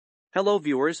Hello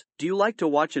viewers, do you like to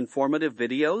watch informative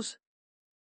videos?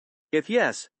 If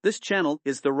yes, this channel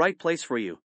is the right place for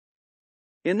you.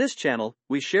 In this channel,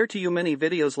 we share to you many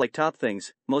videos like top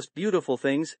things, most beautiful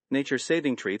things, nature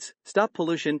saving treats, stop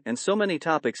pollution and so many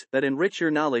topics that enrich your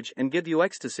knowledge and give you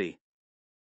ecstasy.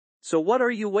 So what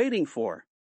are you waiting for?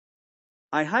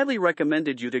 I highly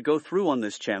recommended you to go through on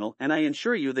this channel and I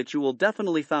ensure you that you will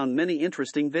definitely find many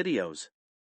interesting videos.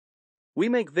 We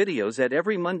make videos at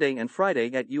every Monday and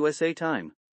Friday at USA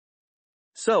time.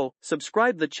 So,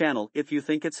 subscribe the channel if you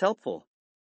think it's helpful.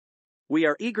 We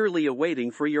are eagerly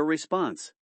awaiting for your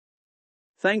response.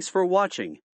 Thanks for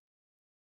watching.